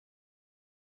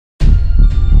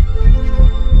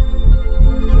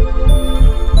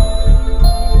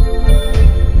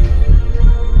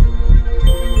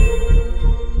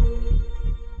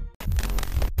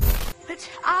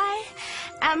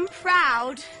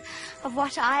of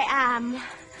what I am.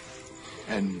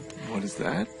 And what is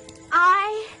that?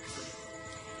 I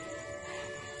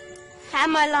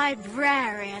am a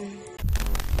librarian.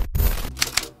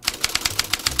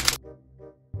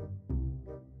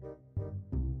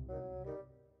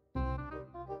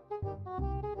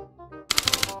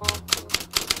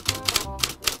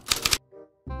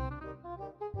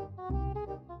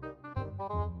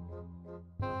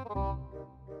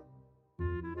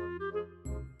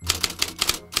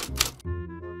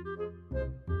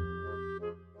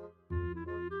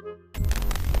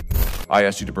 I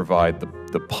asked you to provide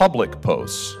the public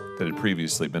posts that had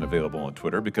previously been available on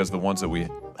Twitter because the ones that we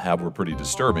have were pretty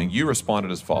disturbing. You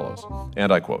responded as follows, and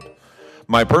I quote,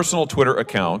 "My personal Twitter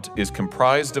account is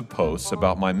comprised of posts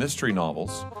about my mystery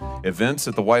novels, events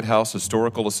at the White House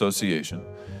Historical Association,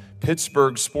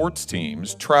 Pittsburgh sports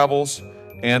teams, travels,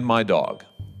 and my dog,"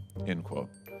 end quote.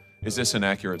 Is this an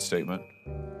accurate statement?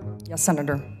 Yes,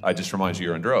 Senator. I just remind you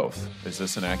you're under oath. Is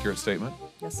this an accurate statement?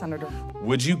 Yes, Senator.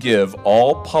 Would you give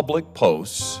all public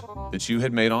posts that you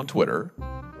had made on Twitter?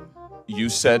 You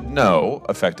said no,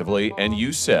 effectively, and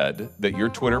you said that your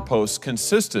Twitter posts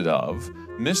consisted of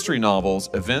mystery novels,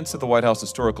 events at the White House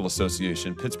Historical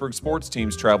Association, Pittsburgh sports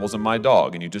teams, travels, and my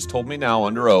dog. And you just told me now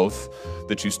under oath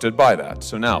that you stood by that.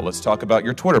 So now let's talk about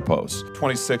your Twitter posts.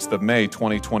 26th of May,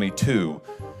 2022.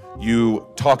 You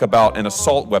talk about an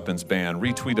assault weapons ban,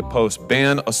 retweet a post,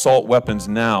 ban assault weapons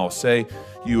now. Say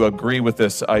you agree with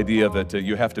this idea that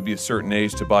you have to be a certain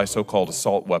age to buy so-called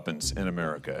assault weapons in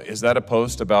America. Is that a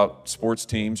post about sports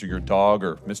teams or your dog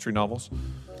or mystery novels?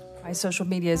 My social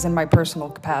media is in my personal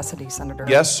capacity, Senator.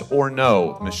 Yes or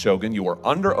no, Ms. Shogan? You are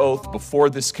under oath before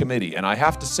this committee, and I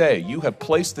have to say, you have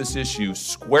placed this issue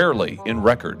squarely in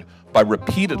record by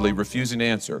repeatedly refusing to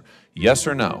answer yes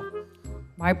or no.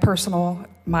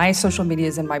 My social media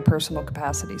is in my personal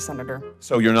capacity, Senator.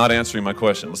 So you're not answering my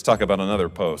question. Let's talk about another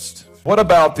post. What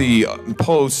about the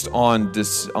post on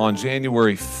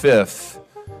January 5th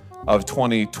of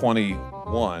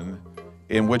 2021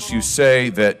 in which you say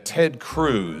that Ted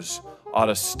Cruz ought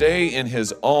to stay in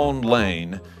his own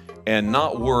lane and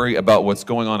not worry about what's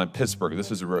going on in Pittsburgh?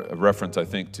 This is a reference, I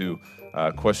think, to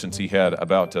questions he had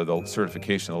about the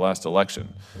certification of the last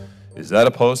election. Is that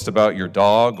a post about your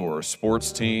dog or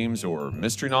sports teams or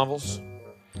mystery novels?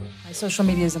 My social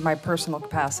media is in my personal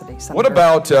capacity, Senator. What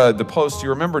about the post, you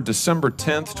remember December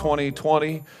 10th,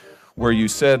 2020, where you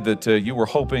said that you were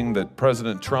hoping that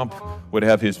President Trump would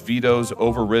have his vetoes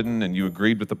overridden, and you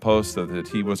agreed with the post that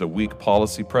he was a weak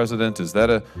policy president? Is that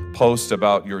a post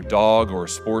about your dog or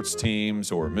sports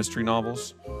teams or mystery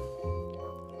novels?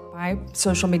 My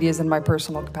social media is in my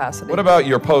personal capacity. What about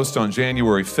your post on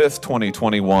January 5th,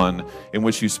 2021, in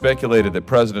which you speculated that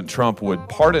President Trump would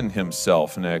pardon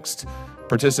himself next,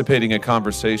 participating in a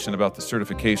conversation about the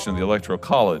certification of the Electoral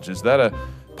College? Is that a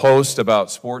post about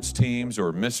sports teams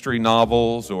or mystery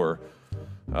novels or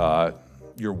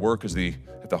your work at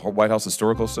the White House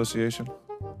Historical Association?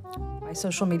 My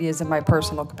social media is in my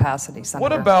personal capacity, Senator.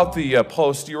 What about the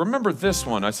post? Do you remember this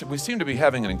one? I said we seem to be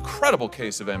having an incredible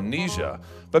case of amnesia,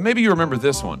 but maybe you remember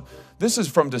this one. This is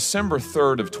from December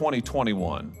 3rd of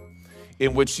 2021,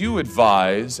 in which you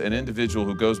advise an individual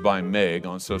who goes by Meg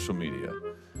on social media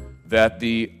that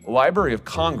the Library of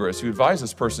Congress, you advise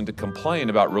this person to complain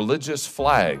about religious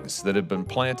flags that have been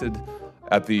planted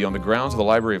on the grounds of the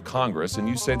Library of Congress, and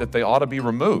you say that they ought to be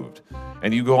removed.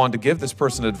 And you go on to give this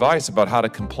person advice about how to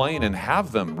complain and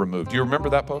have them removed. Do you remember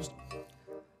that post?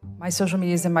 My social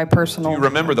media is in my personal capacity. Do you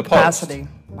remember the post?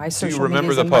 My social media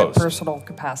is in my personal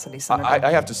capacity, Senator.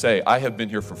 I have to say, I have been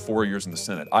here for 4 years in the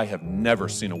Senate. I have never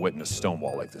seen a witness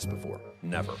stonewall like this before.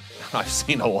 Never. I've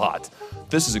seen a lot.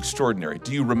 This is extraordinary.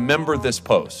 Do you remember this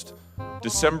post?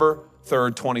 December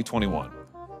 3rd, 2021.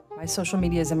 My social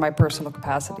media is in my personal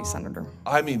capacity, Senator.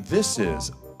 I mean, this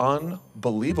is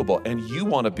unbelievable. And you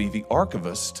want to be the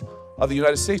archivist of the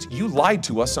United States. You lied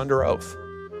to us under oath.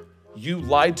 You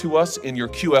lied to us in your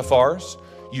QFRs.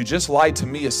 You just lied to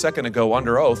me a second ago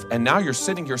under oath. And now you're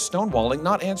sitting here stonewalling,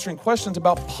 not answering questions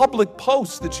about public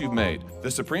posts that you've made.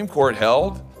 The Supreme Court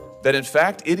held that, in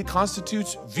fact, it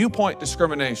constitutes viewpoint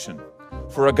discrimination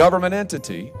for a government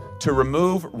entity to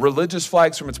remove religious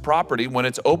flags from its property when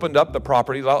it's opened up the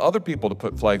property to allow other people to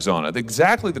put flags on it.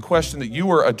 Exactly the question that you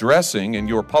were addressing in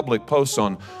your public posts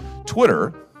on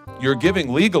Twitter. You're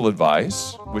giving legal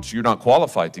advice, which you're not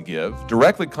qualified to give,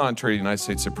 directly contrary to the United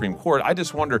States Supreme Court. I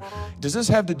just wonder, does this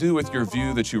have to do with your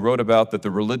view that you wrote about that the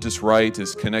religious right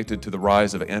is connected to the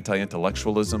rise of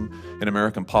anti-intellectualism in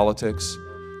American politics?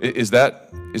 Is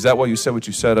that why you said what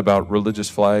you said about religious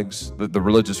flags, that the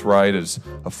religious right is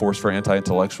a force for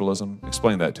anti-intellectualism?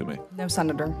 Explain that to me. No,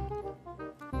 Senator.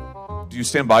 Do you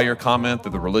stand by your comment that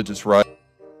the religious right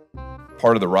is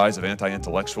part of the rise of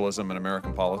anti-intellectualism in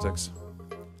American politics?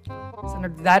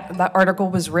 Senator, that article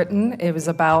was written. It was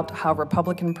about how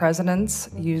Republican presidents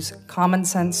use common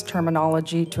sense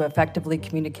terminology to effectively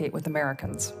communicate with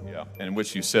Americans. Yeah, in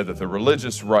which you said that the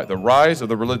religious right, the rise of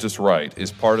the religious right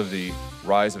is part of the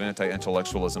rise of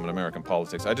anti-intellectualism in American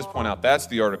politics. I just point out that's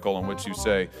the article in which you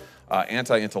say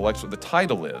anti-intellectual, the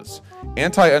title is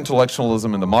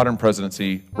Anti-Intellectualism in the Modern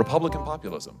Presidency, Republican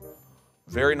Populism.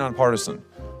 Very nonpartisan.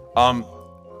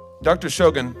 Dr.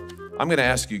 Shogun, I'm going to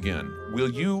ask you again, will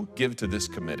you give to this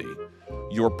committee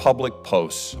your public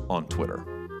posts on Twitter?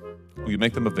 Will you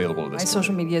make them available to this My committee?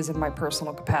 social media is in my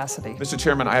personal capacity. Mr.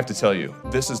 Chairman, I have to tell you,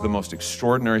 this is the most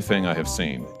extraordinary thing I have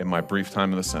seen in my brief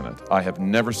time in the Senate. I have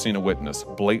never seen a witness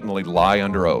blatantly lie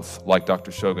under oath like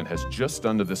Dr. Shogun has just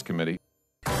done to this committee.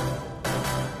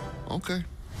 Okay.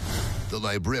 The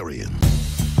librarian.